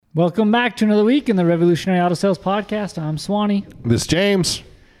Welcome back to another week in the Revolutionary Auto Sales Podcast. I'm Swanee. This is James.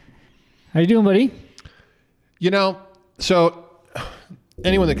 How you doing, buddy? So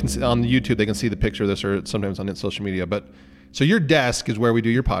anyone that can see on YouTube, they can see the picture of this, or sometimes on social media. But so your desk is where we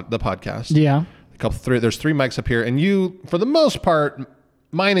do the podcast. Yeah. There's three mics up here, and you, for the most part,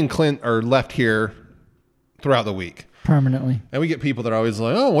 mine and Clint are left here throughout the week. Permanently. And we get people that are always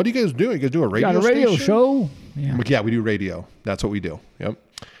like, "Oh, what do you guys do? You guys do a radio? Got a radio station?" show? Yeah. Like, yeah, we do radio. That's what we do. Yep.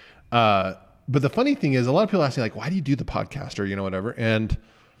 But the funny thing is, a lot of people ask me, like, why do you do the podcast, or whatever? And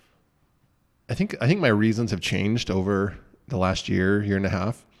I think my reasons have changed over the last year and a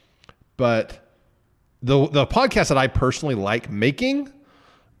half. But the podcasts that I personally like making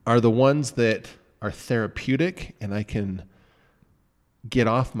are the ones that are therapeutic and I can get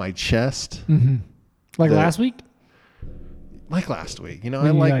off my chest. Mm-hmm. Like last week? Like last week, When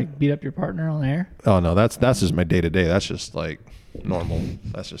you like beat up your partner on air? Oh no, that's just my day to day. That's just like normal.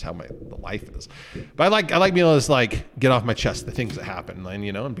 That's just how the life is. But I like being able to just like get off my chest the things that happen,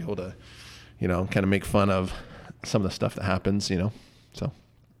 and and be able to, kind of make fun of some of the stuff that happens, So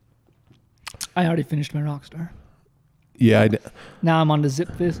I already finished my Rockstar. Yeah, Now I'm on to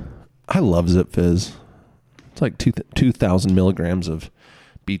Zip Fizz. I love Zip Fizz. It's like 2,000 milligrams of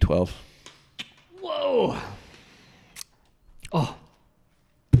B12. Whoa. Oh.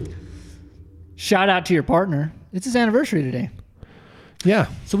 Shout out to your partner. It's his anniversary today. Yeah.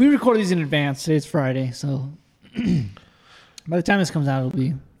 So we record these in advance. Today's Friday, so by the time this comes out, it'll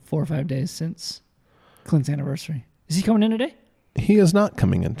be 4 or 5 days since Clint's anniversary. Is he coming in today? He is not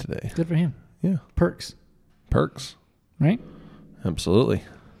coming in today. Good for him. Yeah. Perks. Right? Absolutely.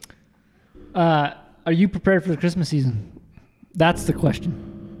 Are you prepared for the Christmas season? That's the question.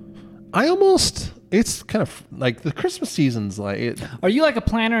 It's kind of like the Christmas season's like it. Are you like a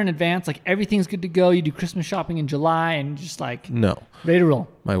planner in advance? Like everything's good to go. You do Christmas shopping in July and just like No. Ready to roll.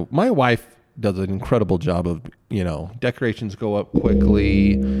 My wife does an incredible job of, decorations go up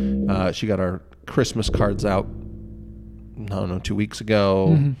quickly. She got our Christmas cards out, 2 weeks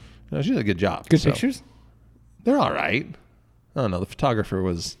ago. Mm-hmm. She did a good job. Good pictures? They're all right. I don't know. The photographer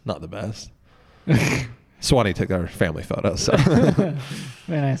was not the best. Swanee took our family photos. So.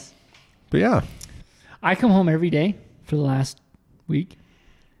 Very nice. But yeah. I come home every day for the last week.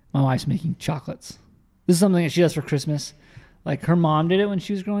 My wife's making chocolates. This is something that she does for Christmas. Like her mom did it when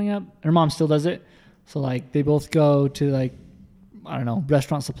she was growing up. Her mom still does it. So like they both go to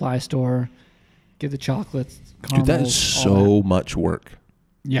restaurant supply store, get the chocolates. Dude, that is so much work.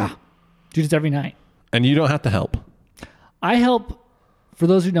 Yeah. Dude, it's every night. And you don't have to help. I help. For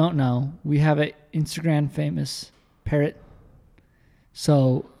those who don't know, we have an Instagram famous parrot.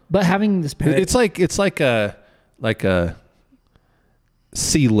 So, but having this parrot, it's like a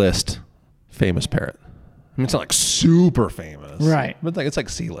C-list famous parrot. I mean, it's not like super famous, right? But it's like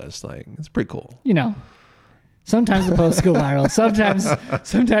C-list. Like it's pretty cool. Sometimes the posts go viral.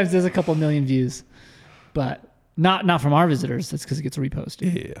 Sometimes there's a couple million views, but not from our visitors. That's because it gets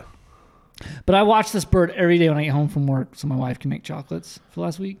reposted. Yeah. But I watch this bird every day when I get home from work so my wife can make chocolates for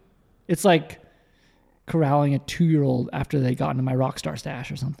last week. It's like corralling a 2-year-old after they got into my Rockstar stash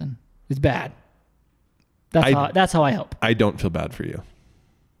or something. It's bad. That's how I help. I don't feel bad for you.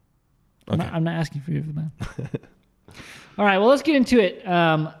 Okay. I'm not asking for you to feel bad. All right, well, let's get into it.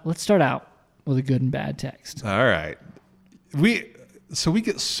 Let's start out with a good and bad text. All right. We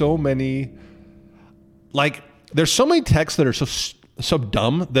get so many, like, there's so many texts that are so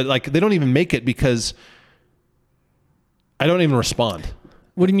dumb that like they don't even make it because I don't even respond.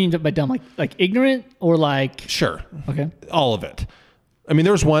 What do you mean by dumb? Like ignorant or like? Sure. Okay. All of it. I mean,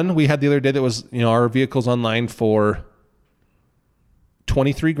 there was one we had the other day that was, our vehicle's online for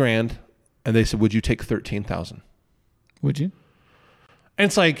 $23,000, and they said, "Would you take 13,000?" Would you? And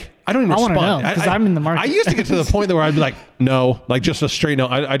it's like I don't even respond. I want to know because I'm in the market. I used to get to the point where I'd be like, no, like just a straight no.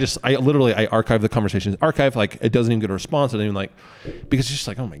 I literally archive the conversations. Archive, like it doesn't even get a response. I don't even like because it's just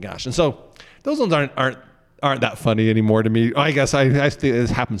like, oh my gosh. And so those ones aren't that funny anymore to me. I guess I think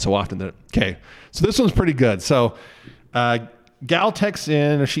this happens so often that okay. So this one's pretty good. So gal texts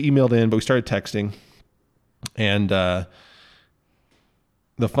in or she emailed in, but we started texting, and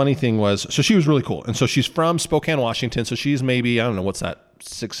the funny thing was, so she was really cool. And so she's from Spokane, Washington. So she's maybe, I don't know, what's that,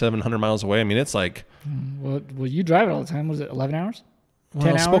 600-700 miles away. I mean, it's like. Well, you drive it all the time. Was it 11 hours?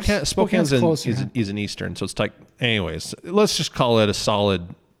 10 hours? Spokane's in Eastern. So it's like, anyways, let's just call it a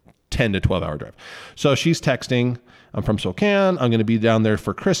solid 10 to 12 hour drive. So she's texting, I'm from Spokane. I'm going to be down there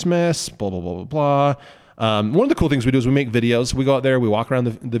for Christmas, blah, blah, blah, blah, blah. One of the cool things we do is we make videos. We go out there, we walk around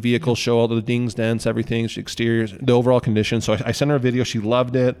the vehicle, show all the dings, dents, everything, exteriors, the overall condition. So I sent her a video. She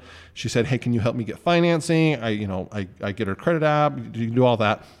loved it. She said, "Hey, can you help me get financing?" I get her credit app. You can do all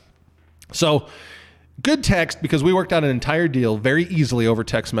that. So good text, because we worked out an entire deal very easily over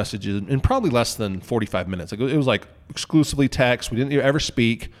text messages in probably less than 45 minutes. Like, it was like exclusively text. We didn't ever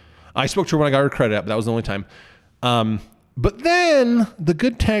speak. I spoke to her when I got her credit app, but that was the only time. But then the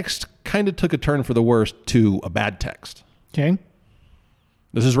good text kind of took a turn for the worst to a bad text. Okay.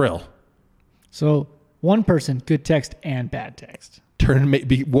 This is real. So one person, good text and bad text.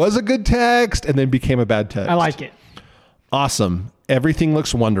 Was a good text and then became a bad text. I like it. Awesome. Everything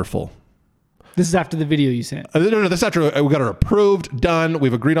looks wonderful. This is after the video you sent. No, this is after we got her approved, done.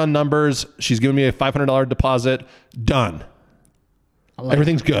 We've agreed on numbers. She's giving me a $500 deposit. Done.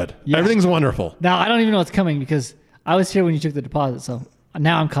 Everything's good. Yeah. Everything's wonderful. Now, I don't even know what's coming because I was here when you took the deposit. So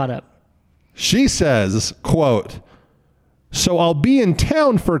now I'm caught up. She says, quote, "So I'll be in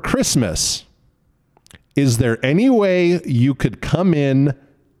town for Christmas. Is there any way you could come in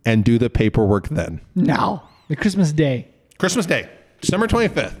and do the paperwork then?" No. The Christmas day. Christmas Day, December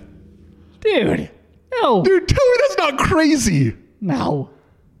 25th. Dude. No. Dude, tell me that's not crazy. No.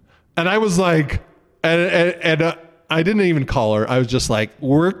 And I was like, and I didn't even call her. I was just like,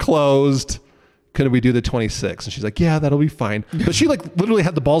 we're closed. Could we do the 26th? And she's like, yeah, that'll be fine. But she like literally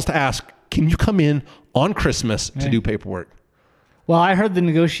had the balls to ask, can you come in on Christmas to do paperwork? Well, I heard the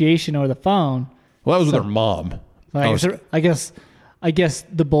negotiation over the phone. Well, that was with her mom. I guess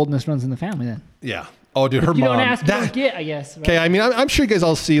the boldness runs in the family then. Yeah. Oh, dude, her mom. You don't ask, you don't get, I guess. Right? Okay, I mean, I'm sure you guys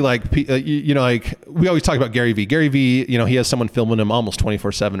all see, like, like, we always talk about Gary Vee. Gary Vee, he has someone filming him almost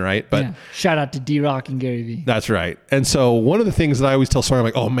 24/7, right? But yeah. Shout out to D-Rock and Gary Vee. That's right. And so one of the things that I always tell Sawyer, I'm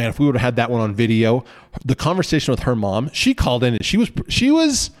like, oh man, if we would have had that one on video, the conversation with her mom, she called in and she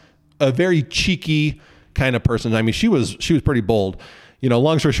was a very cheeky kind of person. I mean, she was pretty bold.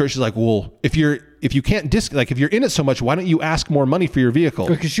 Long story short, she's like, well, if you're in it so much, why don't you ask more money for your vehicle?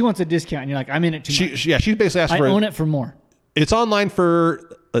 Because she wants a discount, and you're like, I'm in it too much. Yeah, she's basically asked for. I own it for more. It's online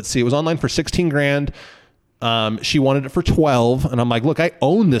for, let's see, it was online for $16,000. She wanted it for 12, and I'm like, look, I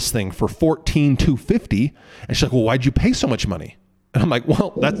own this thing for $14,250, and she's like, well, why'd you pay so much money? And I'm like,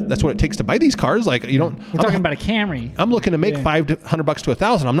 well, that's what it takes to buy these cars. Like, you don't. We're talking about a Camry. I'm looking to make $500 to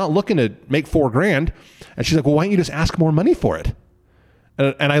 $1,000. I'm not looking to make $4,000. And she's like, well, why don't you just ask more money for it?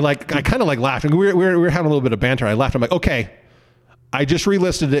 And I kind of laughed, and we were having a little bit of banter. I laughed. I'm like, okay, I just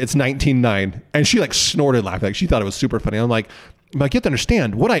relisted it. It's $19,900, and she snorted laughing. Like she thought it was super funny. I'm like, you have to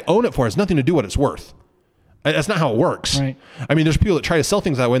understand, what I own it for has nothing to do with what it's worth. That's not how it works. Right. I mean, there's people that try to sell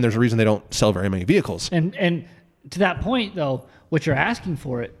things that way, and there's a reason they don't sell very many vehicles. And to that point, though, what you're asking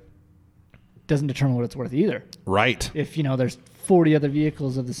for it doesn't determine what it's worth either. Right. If there's 40 other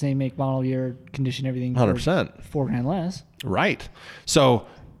vehicles of the same make, model, year, condition, everything, 100%, $4,000 less. Right. So,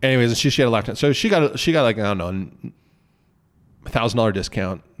 anyways, she had a lifetime. So she got like, I don't know, $1,000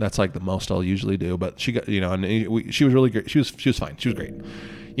 discount. That's like the most I'll usually do. But she got, and she was really great. She was fine. She was great.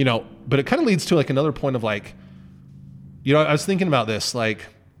 But it kind of leads to like another point of like, I was thinking about this. Like,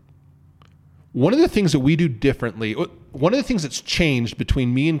 one of the things that we do differently, one of the things that's changed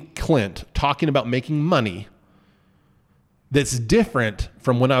between me and Clint talking about making money that's different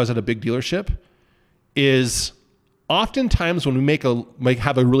from when I was at a big dealership is oftentimes when we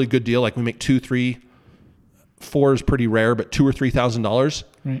have a really good deal, like we make 2, 3, 4 is pretty rare, but $2,000 or $3,000,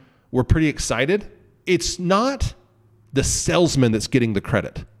 right, we're pretty excited. It's not the salesman that's getting the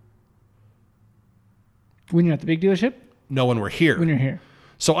credit. When you're at the big dealership? No, when we're here. When you're here.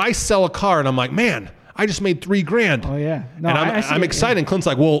 So I sell a car and I'm like, man, I just made $3,000. Oh yeah. No, and I'm excited. And Clint's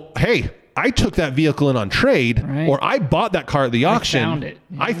like, well, hey, I took that vehicle in on trade, right, or I bought that car at the auction. I found it.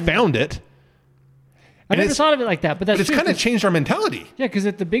 Yeah. I found it. I never thought of it like that, but it's kind of changed our mentality. Yeah, because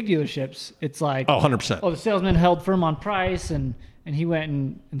at the big dealerships, it's like, 100%. Oh, the salesman held firm on price, and he went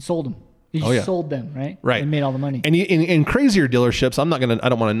and sold them. He just sold them, right? Right. And made all the money. And in crazier dealerships, I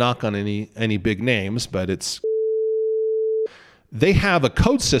don't want to knock on any big names, but they have a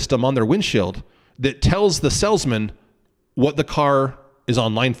code system on their windshield that tells the salesman what the car is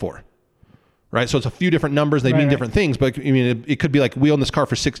online for. Right. So it's a few different numbers. They mean different things, but I mean, it could be like, we own this car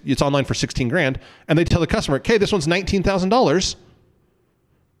it's online for $16,000, and they tell the customer, okay, this one's $19,000,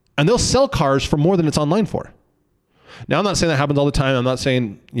 and they'll sell cars for more than it's online for. Now, I'm not saying that happens all the time. I'm not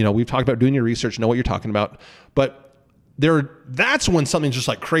saying, we've talked about doing your research, know what you're talking about, but that's when something's just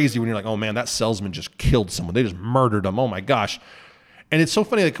like crazy, when you're like, oh man, that salesman just killed someone. They just murdered them. Oh my gosh. And it's so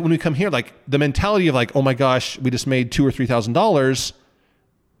funny, like when we come here, like the mentality of like, oh my gosh, we just made $2,000 or $3,000.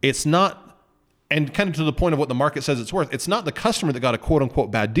 It's not, and kind of to the point of what the market says it's worth, it's not the customer that got a quote unquote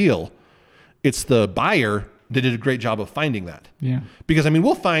bad deal. It's the buyer that did a great job of finding that. Yeah. Because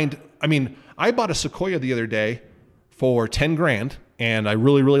I bought a Sequoia the other day for $10,000, and I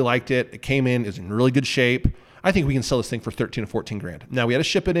really, really liked it. It came in, it's in really good shape. I think we can sell this thing for 13 or 14 grand. Now we had to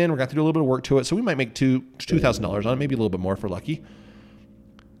ship it in. We're going to do a little bit of work to it. So we might make $2,000 on it, maybe a little bit more if we're lucky.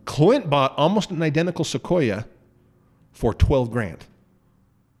 Clint bought almost an identical Sequoia for 12 grand.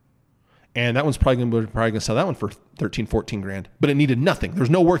 And that one's probably going to sell that one for 13, 14 grand. But it needed nothing. There was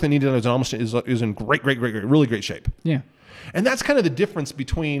no work that needed. It was in great, really great shape. Yeah. And that's kind of the difference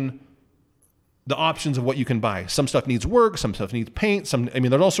between the options of what you can buy. Some stuff needs work. Some stuff needs paint.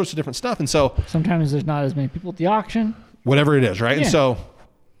 There's all sorts of different stuff. And so sometimes there's not as many people at the auction. Whatever it is, right? Yeah. And so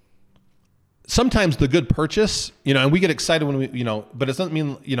sometimes the good purchase, and we get excited when we, but it doesn't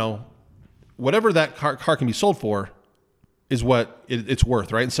mean, whatever that car can be sold for is what it's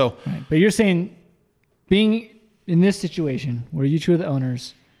worth, right? And so, right. But you're saying being in this situation where you two are the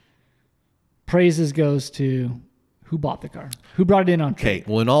owners, praises goes to who bought the car, who brought it in on trade.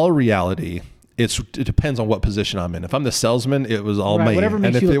 Okay. Well, in all reality, it depends on what position I'm in. If I'm the salesman, it was all right, me. whatever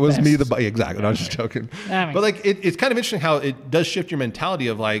makes and if you it was best. me, exactly. No, I'm just joking. But like, it's kind of interesting how it does shift your mentality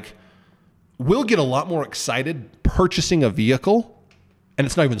of like, we'll get a lot more excited purchasing a vehicle and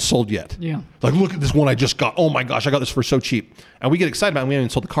it's not even sold yet. Yeah. Like, look at this one I just got. Oh my gosh, I got this for so cheap. And we get excited about it and we haven't even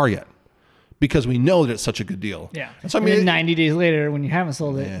sold the car yet because we know that it's such a good deal. Yeah. And so, and then 90 days later when you haven't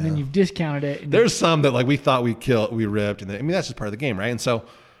sold it and then you've discounted it. And there's some that like we thought we ripped. And that's just part of the game, right? And so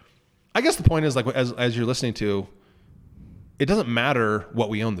I guess the point is like, as you're listening to, it doesn't matter what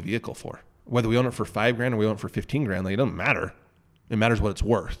we own the vehicle for, whether we own it for $5 grand or we own it for 15 grand. Like, it doesn't matter. It matters what it's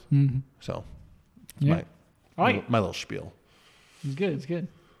worth. Mm-hmm. So yeah. my little spiel. It's good. It's good.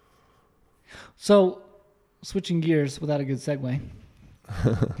 So switching gears without a good segue.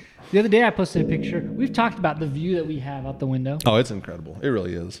 The other day I posted a picture. We've talked about the view that we have out the window. Oh, it's incredible. It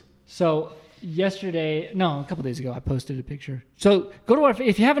really is. So a couple days ago, I posted a picture. So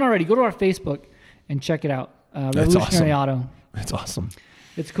if you haven't already, go to our Facebook and check it out. Revolutionary Auto. It's awesome.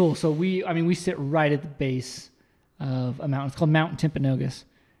 It's cool. So we sit right at the base of a mountain. It's called Mount Timpanogos.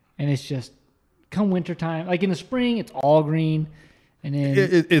 And it's just, come wintertime, like in the spring, it's all green. And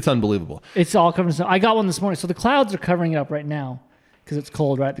then it's unbelievable. It's all covered in snow. I got one this morning. So the clouds are covering it up right now because it's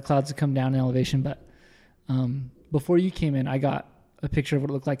cold, right? The clouds have come down in elevation. But before you came in, I got a picture of what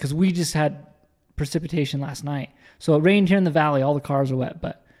it looked like because we just had precipitation last night. So it rained here in the valley. All the cars are wet,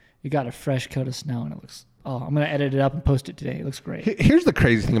 but you got a fresh coat of snow and it looks, I'm going to edit it up and post it today. It looks great. Here's the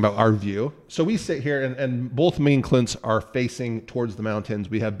crazy thing about our view. So we sit here and both me and Clint's are facing towards the mountains.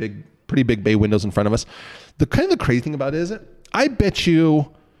 We have pretty big bay windows in front of us. The crazy thing about it is I bet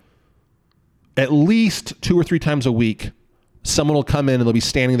you at least 2 or 3 times a week, someone will come in and they'll be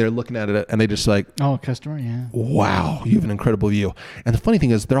standing there looking at it and they just like, oh, a customer, yeah. Wow, you have an incredible view. And the funny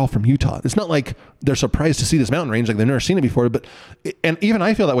thing is they're all from Utah. It's not like they're surprised to see this mountain range, like they've never seen it before. And even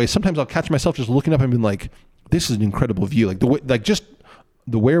I feel that way. Sometimes I'll catch myself just looking up and being like, this is an incredible view. Like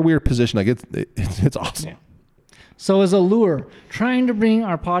the where we're positioned, like it's awesome. Yeah. So as a lure, trying to bring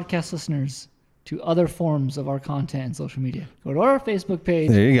our podcast listeners to other forms of our content and social media, go to our Facebook page.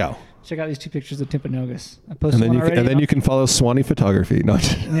 There you go. Check out these 2 pictures of Timpanogos. I posted And then one already. And then you can follow Swanee Photography. No,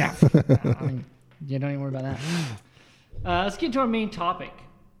 yeah. Don't even worry about that. Let's get into our main topic.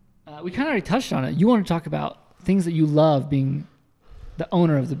 We kind of already touched on it. You want to talk about things that you love being the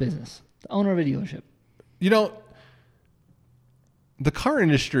owner of the business, the owner of a dealership. The car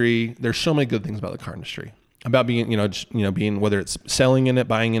industry, there's so many good things about the car industry. About being, being, whether it's selling in it,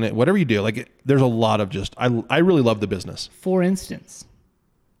 buying in it, whatever you do, there's a lot of I really love the business. For instance,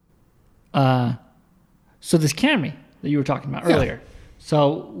 so this Camry that you were talking about earlier,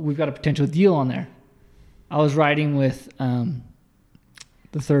 so we've got a potential deal on there. I was riding with the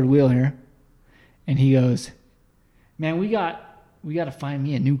third wheel here, and he goes, man, we got to find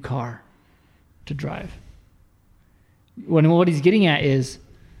me a new car to drive. What he's getting at is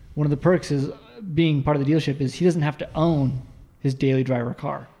one of the perks is being part of the dealership is he doesn't have to own his daily driver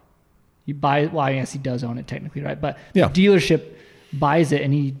car. He buys, well, I guess he does own it technically, right? But the dealership buys it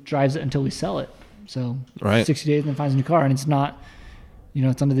and he drives it until we sell it. So 60 days and then finds a new car, and it's not,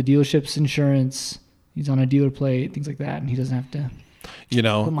 it's under the dealership's insurance. He's on a dealer plate, things like that, and he doesn't have to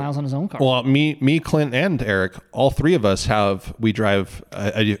put miles on his own car. Well, me, Clint, and Eric, all 3 of us we drive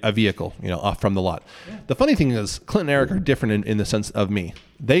a vehicle, off from the lot. Yeah. The funny thing is, Clint and Eric are different in the sense of me.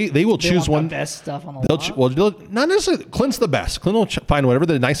 They will choose one. The best stuff on the lot. Well, not necessarily. Clint's the best. Clint will find whatever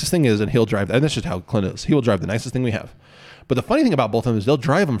the nicest thing is, and he'll drive that. And that's just how Clint is. He will drive the nicest thing we have. But the funny thing about both of them is they'll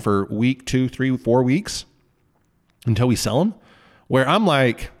drive them for a week, 2, 3, 4 weeks until we sell them. Where I'm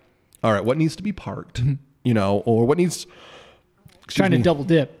like, all right, what needs to be parked? Or what needs. Trying to double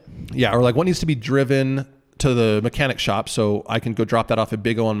dip. Yeah, or what needs to be driven to the mechanic shop so I can go drop that off at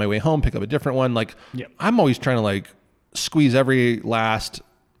Big O on my way home, pick up a different one. I'm always trying to squeeze every last,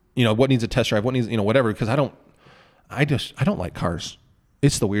 what needs a test drive, what needs, whatever, because I don't I don't like cars.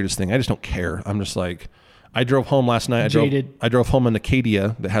 It's the weirdest thing. I just don't care. I'm just like, I drove home last night. I drove home an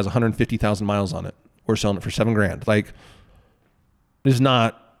Acadia that has 150,000 miles on it. We're selling it for $7,000. Like, it's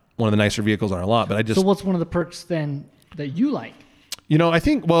not one of the nicer vehicles on our lot, but I just. So what's one of the perks then that you like? I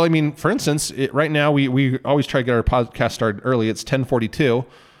think, well, I mean, for instance, right now we always try to get our podcast started early. It's 10:42.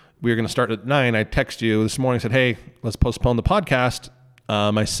 We were going to start at 9. I text you this morning, said, hey, let's postpone the podcast.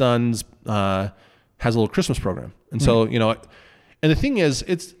 My son's has a little Christmas program. And so, and the thing is,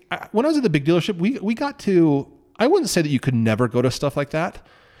 when I was at the big dealership, we got to, I wouldn't say that you could never go to stuff like that,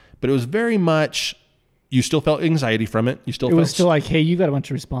 but it was very much, you still felt anxiety from it. It was still like, hey, you got a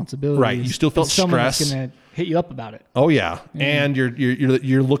bunch of responsibilities. Right. You still felt stress. Someone's going to hit you up about it. Oh yeah. And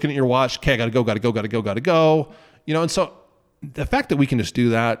you're looking at your watch. Okay, I got to go. And so the fact that we can just do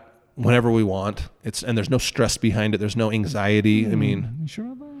that whenever we want, and there's no stress behind it. There's no anxiety. I mean, you sure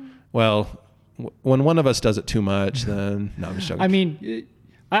about that? Well, when one of us does it too much, then no, I'm just joking. I mean,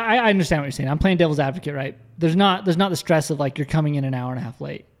 I understand what you're saying. I'm playing devil's advocate, right? There's not the stress of like you're coming in an hour and a half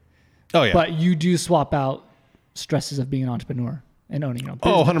late. Oh yeah. But you do swap out stresses of being an entrepreneur and owning your own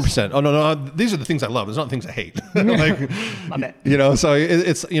business. 100%. Oh no. These are the things I love. There's not things I hate. My bad. So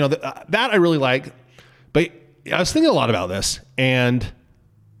it's that I really like. But I was thinking a lot about this, and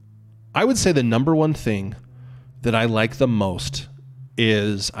I would say the number one thing that I like the most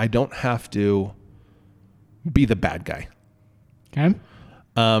is I don't have to be the bad guy. Okay.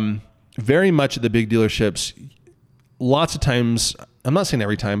 Very much at the big dealerships, lots of times, I'm not saying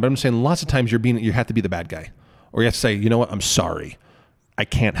every time, but I'm saying lots of times you have to be the bad guy. Or you have to say, you know what, I'm sorry. I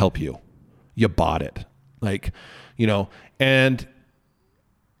can't help you. You bought it.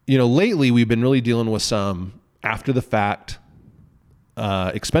 Lately we've been really dealing with some after the fact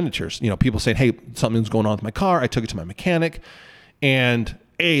expenditures. People saying, hey, something's going on with my car. I took it to my mechanic. And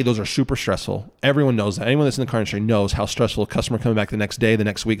those are super stressful. Everyone knows that. Anyone that's in the car industry knows how stressful a customer coming back the next day, the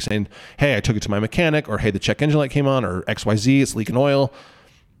next week saying, hey, I took it to my mechanic, or hey, the check engine light came on, or XYZ, it's leaking oil.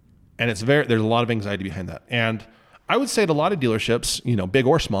 And there's a lot of anxiety behind that. And I would say at a lot of dealerships, big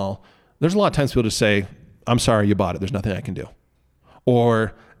or small, there's a lot of times people just say, I'm sorry, you bought it. There's nothing I can do.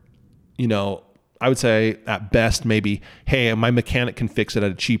 Or, I would say at best maybe, hey, my mechanic can fix it at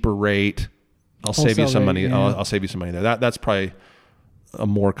a cheaper rate. I'll save you some money. Yeah. I'll save you some money there. That's probably a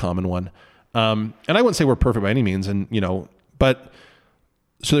more common one. And I wouldn't say we're perfect by any means. And, but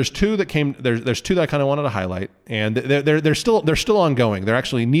so there's two that there's two that I kind of wanted to highlight, and they're still ongoing. They're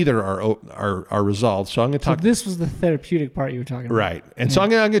actually neither are resolved. So I'm going to talk. So this was the therapeutic part you were talking about. Right. And so I'm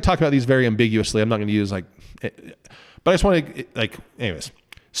going to talk about these very ambiguously. I'm not going to use but I just want to anyways.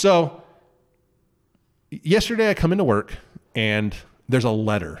 So yesterday I come into work and there's a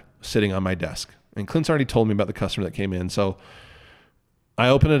letter sitting on my desk, and Clint's already told me about the customer that came in. So I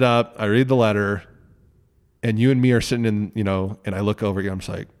open it up, I read the letter, and you and me are sitting in, and I look over you. I'm just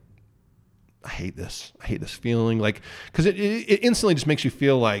like, I hate this. I hate this feeling, because it instantly just makes you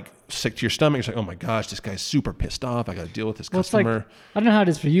feel like sick to your stomach. It's like, oh my gosh, this guy's super pissed off. I got to deal with this customer. I don't know how it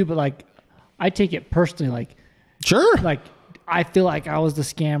is for you, but I take it personally. Sure. I feel like I was the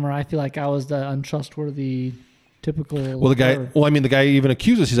scammer. I feel like I was the untrustworthy, typical. Well, the guy even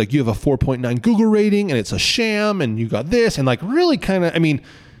accused us. He's like, you have a 4.9 Google rating and it's a sham and you got this. And really kind of,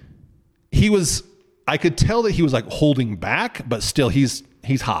 I could tell that he was holding back, but still he's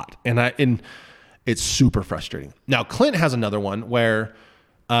hot. And it's super frustrating. Now, Clint has another one where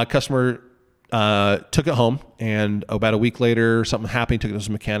a customer took it home, and about a week later, something happened. He took it to his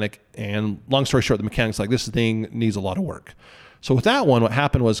mechanic, and long story short, the mechanic's like, this thing needs a lot of work. So with that one, what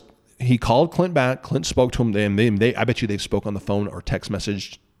happened was he called Clint back. Clint spoke to him. I bet you they've spoke on the phone or text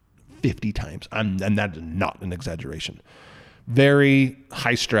messaged 50 times. And that is not an exaggeration. Very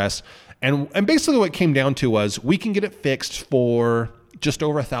high stress. And basically what it came down to was we can get it fixed for just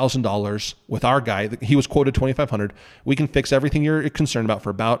over $1,000 with our guy. He was quoted $2,500. We can fix everything you're concerned about for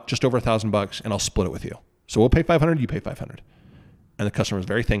about just over $1,000, and I'll split it with you. So we'll pay $500, you pay $500. And the customer was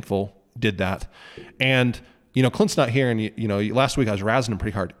very thankful, did that. And, Clint's not here. And, last week I was razzing him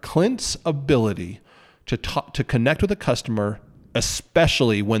pretty hard. Clint's ability to connect with a customer,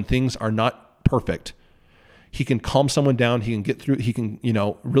 especially when things are not perfect, he can calm someone down. He can get through. He can,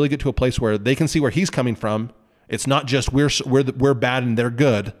 really get to a place where they can see where he's coming from. It's not just we're bad and they're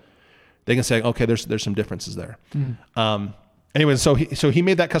good. They can say, okay, there's some differences there. Mm. Anyway, so he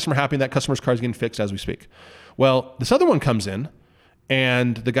made that customer happy, and that customer's car is getting fixed as we speak. Well, this other one comes in,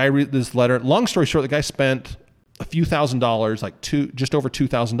 and the guy read this letter. Long story short, the guy spent a few $1,000s, just over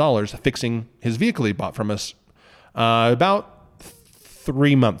 $2,000, fixing his vehicle he bought from us about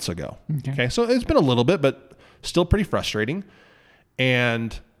 3 months ago. Okay, so it's been a little bit, but still pretty frustrating.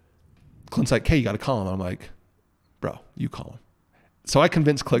 And Clint's like, hey, you got to call him. I'm like, bro, you call him. So I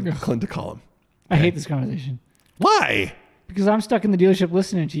convinced Clint to call him. I hate this conversation. Why? Because I'm stuck in the dealership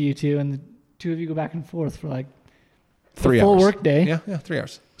listening to you two, and the two of you go back and forth for like 3 full hours. work day. Yeah, 3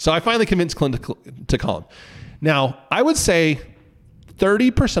 hours. So I finally convinced Clint to call him. Now, I would say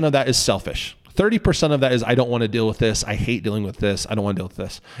 30% of that is selfish. 30% of that is I don't want to deal with this. I hate dealing with this. I don't want to deal with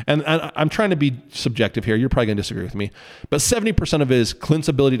this. And I'm trying to be subjective here. You're probably going to disagree with me. But 70% of it is Clint's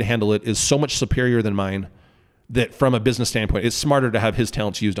ability to handle it is so much superior than mine that from a business standpoint, it's smarter to have his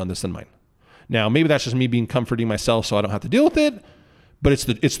talents used on this than mine. Now, maybe that's just me being comforting myself so I don't have to deal with it, but it's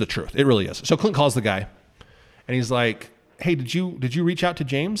the truth. It really is. So Clint calls the guy and he's like, hey, did you reach out to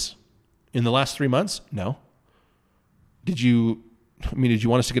James in the last 3 months? No. Did you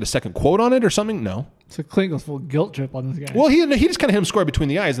want us to get a second quote on it or something? No. So Clint goes full guilt trip on this guy. Well, he just kind of hit him square between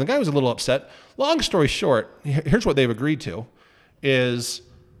the eyes, and the guy was a little upset. Long story short, here's what they've agreed to is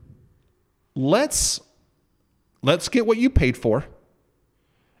let's get what you paid for,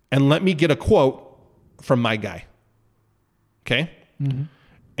 and let me get a quote from my guy. Okay? Mm-hmm.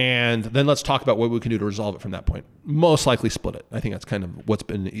 And then let's talk about what we can do to resolve it from that point. Most likely split it. I think that's kind of what's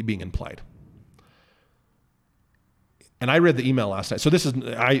been being implied. And I read the email last night. So this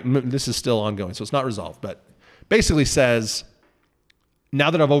is still ongoing. So it's not resolved, but basically says, now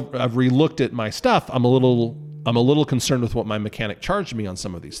that I've relooked at my stuff, I'm a little concerned with what my mechanic charged me on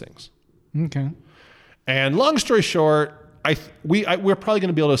some of these things. Okay. And long story short, we're probably going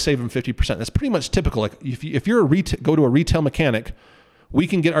to be able to save him 50%. That's pretty much typical. Like if you're go to a retail mechanic, we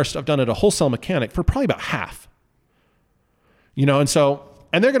can get our stuff done at a wholesale mechanic for probably about half.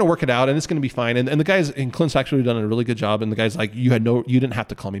 And they're going to work it out, and it's going to be fine. And the guys, and Clint's actually done a really good job. And the guy's like, you didn't have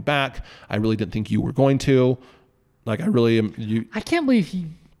to call me back. I really didn't think you were going to. Like, I really am. I can't believe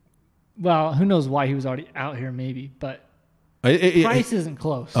well, who knows why he was already out here, maybe, but price isn't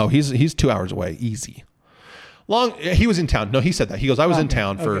close. Oh, he's 2 hours away, easy. He was in town. No, he said that. He goes, I was in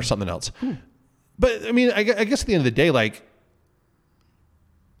town for something else. But I mean, I guess at the end of the day, like,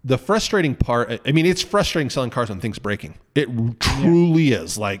 the frustrating part, I mean, it's frustrating selling cars when things breaking. It truly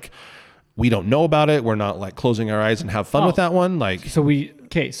is. Like, we don't know about it. We're not like closing our eyes and have fun with that one. Like, so we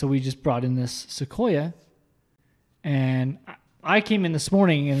just brought in this Sequoia, and I came in this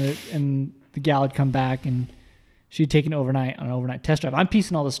morning, and the gal had come back, and she'd taken on an overnight test drive. I'm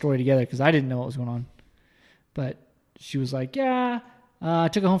piecing all the story together because I didn't know what was going on, but she was like, I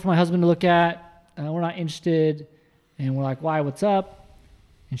took it home for my husband to look at. We're not interested, and we're like, why? What's up?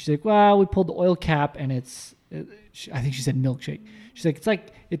 And she's like, well, we pulled the oil cap, and I think she said milkshake. She's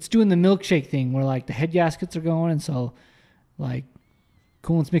like, it's doing the milkshake thing where like the head gaskets are going, and so like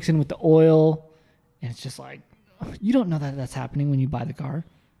coolant's mixing with the oil, and it's just like, you don't know that that's happening when you buy the car.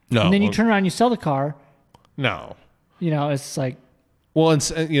 No. And then you turn around and you sell the car. No. It's like. Well, and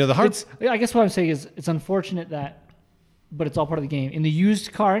the hard. I guess what I'm saying is it's unfortunate but it's all part of the game. In the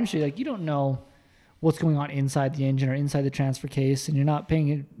used car industry, like, you don't know what's going on inside the engine or inside the transfer case, and you're not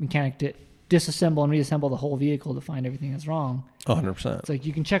paying a mechanic to disassemble and reassemble the whole vehicle to find everything that's wrong. 100%. It's like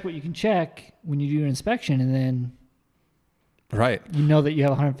you can check what you can check when you do an inspection, and then right, you know that you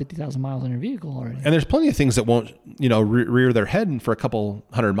have 150,000 miles on your vehicle already. And there's plenty of things that won't, rear their head for a couple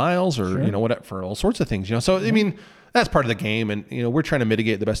 100 miles or, sure, whatever, for all sorts of things, So, I mean, that's part of the game, and, we're trying to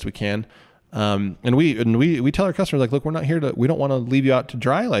mitigate the best we can. And we tell our customers, like, look, we're not here we don't want to leave you out to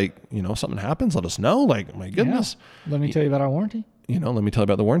dry. Like, something happens, let us know. Like, my goodness. Yeah. Let me tell you about our warranty. Let me tell you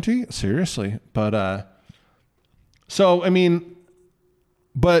about the warranty. Seriously. But, so, I mean,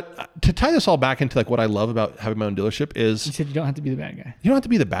 but to tie this all back into like what I love about having my own dealership is, you said you don't have to be the bad guy. You don't have to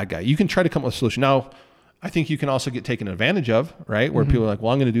be the bad guy. You can try to come up with a solution. Now, I think you can also get taken advantage of, right? Where people are like,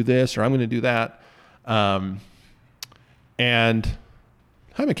 well, I'm going to do this or I'm going to do that. And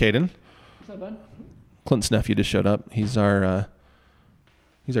hi, McCaden. What's up, bud? Clint's nephew just showed up. He's our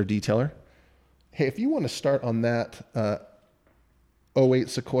detailer. Hey, if you want to start on that 08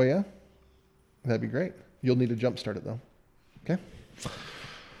 Sequoia, that'd be great. You'll need to jump start it though. Okay.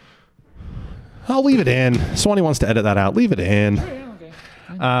 I'll leave it in. Swanee wants to edit that out. Leave it in. Oh, yeah,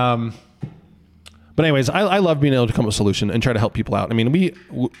 okay. But anyways, I love being able to come up with a solution and try to help people out. I mean,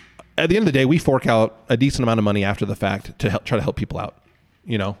 at the end of the day, we fork out a decent amount of money after the fact to try to help people out,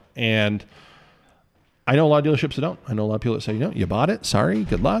 and I know a lot of dealerships that don't. I know a lot of people that say, you bought it. Sorry,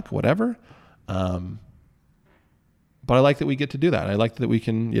 good luck, whatever. But I like that we get to do that. I like that we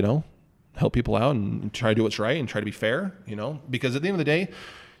can, help people out and try to do what's right and try to be fair, because at the end of the day,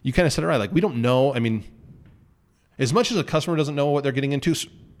 you kind of said it right. Like, we don't know. I mean, as much as a customer doesn't know what they're getting into,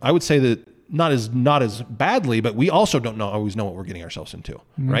 I would say that not as badly, but we also don't always know what we're getting ourselves into,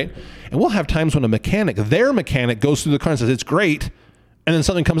 right? And we'll have times when their mechanic goes through the car and says, it's great. And then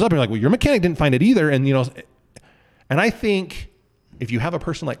something comes up and you're like, well, your mechanic didn't find it either. And, And I think if you have a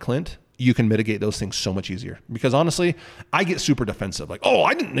person like Clint, you can mitigate those things so much easier. Because honestly, I get super defensive. Like, oh,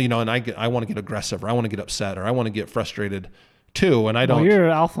 I didn't, and I want to get aggressive, or I want to get upset, or I want to get frustrated too. And I don't. Well, you're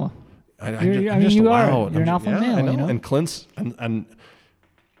an alpha. I'm just you loud. You're an alpha male. I know. And Clint's, and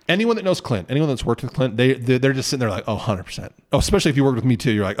anyone that knows Clint, anyone that's worked with Clint, they're just sitting there like, oh, 100%. Oh, especially if you worked with me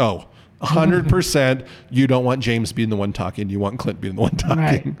too. You're like, oh, 100%. You don't want James being the one talking. You want Clint being the one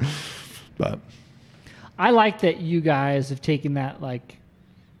talking. Right. But I like that you guys have taken that like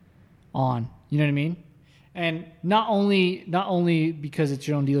on. You know what I mean? And not only because it's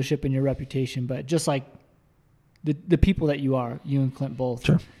your own dealership and your reputation, but just like the people that you are, you and Clint both.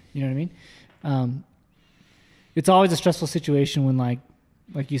 Sure. You know what I mean? It's always a stressful situation when like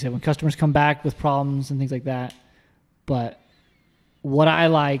you said, when customers come back with problems and things like that. But what I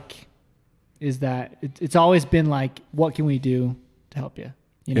like is that it's always been like, what can we do to help you?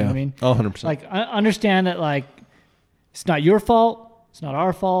 You know what I mean? Oh, 100%. Like, I understand that, like, it's not your fault. It's not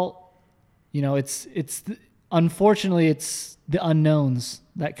our fault. You know, unfortunately, it's the unknowns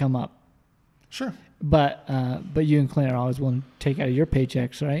that come up. Sure. But you and Clint are always willing to take out of your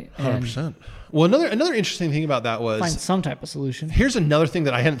paychecks, right? 100%. Well, another interesting thing about that was find some type of solution. Here's another thing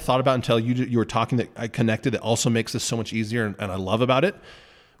that I hadn't thought about until you were talking, that I connected, that also makes this so much easier, and I love about it.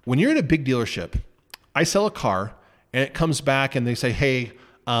 When you're in a big dealership, I sell a car and it comes back and they say, hey,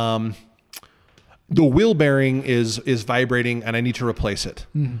 the wheel bearing is vibrating and I need to replace it.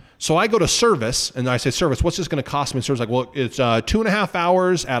 Mm-hmm. So I go to service and I say, service, what's this going to cost me? And service like, well, it's 2.5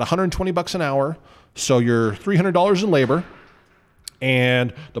 hours at $120 an hour. So you're $300 in labor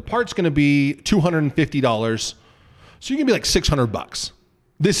and the part's going to be $250. So you can be like $600.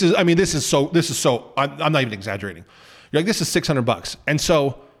 This is so, I'm not even exaggerating. You're like, this is $600. And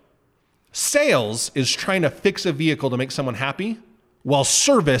so sales is trying to fix a vehicle to make someone happy, while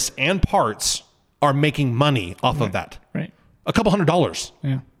service and parts are making money off of that. Right. A couple $100.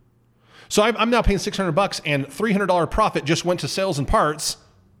 Yeah. So I'm now paying $600 and $300 profit just went to sales and parts,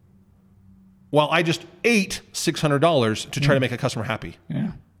 while I just ate $600 to try to make a customer happy.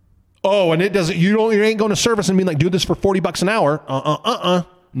 Yeah. Oh, and you ain't going to service and being like, do this for $40 an hour.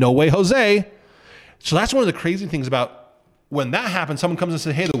 No way, Jose. So that's one of the crazy things about when that happens. Someone comes and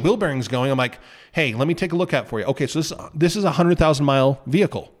says, hey, the wheel bearing's going. I'm like, hey, let me take a look at it for you. Okay, so this is a 100,000-mile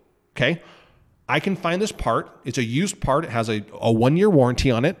vehicle. Okay, I can find this part. It's a used part. It has a 1-year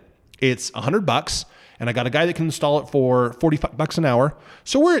warranty on it. It's $100, and I got a guy that can install it for $45 an hour.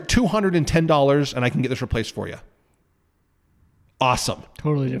 So we're at $210, and I can get this replaced for you. Awesome.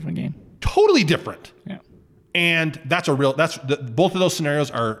 Totally different game. Totally different. Yeah. And both of those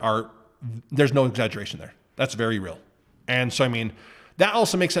scenarios are there's no exaggeration there. That's very real. And so, that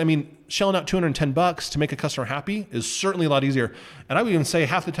also makes it, shelling out $210 to make a customer happy is certainly a lot easier. And I would even say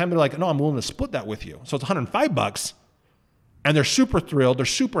half the time they're like, no, I'm willing to split that with you. So it's $105 and they're super thrilled. They're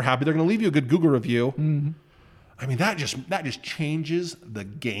super happy. They're going to leave you a good Google review. Mm-hmm. That just changes the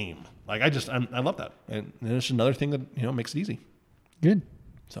game. Like I love that. And it's another thing that, makes it easy. Good.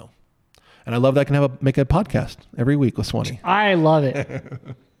 So, and I love that I can make a podcast every week with Swanee. I love it.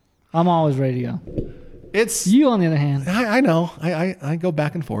 I'm always ready to go. It's you, on the other hand. I know. I go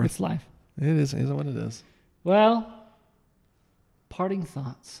back and forth. It's life. It isn't what it is. Well, parting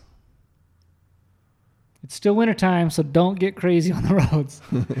thoughts. It's still wintertime, so don't get crazy on the roads.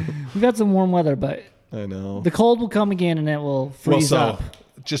 We've had some warm weather, but I know the cold will come again and it will freeze up.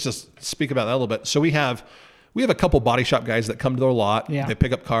 Just to speak about that a little bit. So we have a couple body shop guys that come to their lot. Yeah. They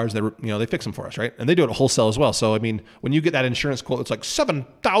pick up cars. They fix them for us, right? And they do it at wholesale as well. So when you get that insurance quote, it's like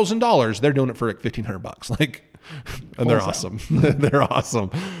 $7,000. They're doing it for like $1,500. Like, and they're awesome. They're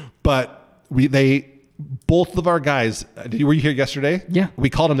awesome. But both of our guys. Were you here yesterday? Yeah. We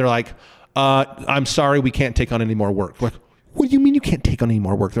called them. They're like, "I'm sorry, we can't take on any more work." We're like, what do you mean you can't take on any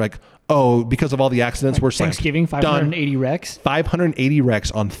more work? They're like, oh, because of all the accidents, we're slammed. Thanksgiving, 580 wrecks. 580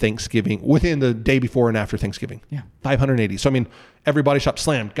 wrecks on Thanksgiving, within the day before and after Thanksgiving. Yeah. 580. So, every body shop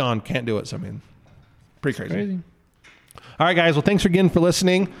slammed, gone, can't do it. So, pretty crazy. All right, guys. Well, thanks again for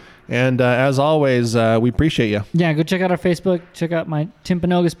listening. And as always, we appreciate you. Yeah, go check out our Facebook. Check out my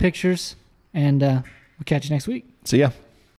Timpanogos pictures. And we'll catch you next week. See ya.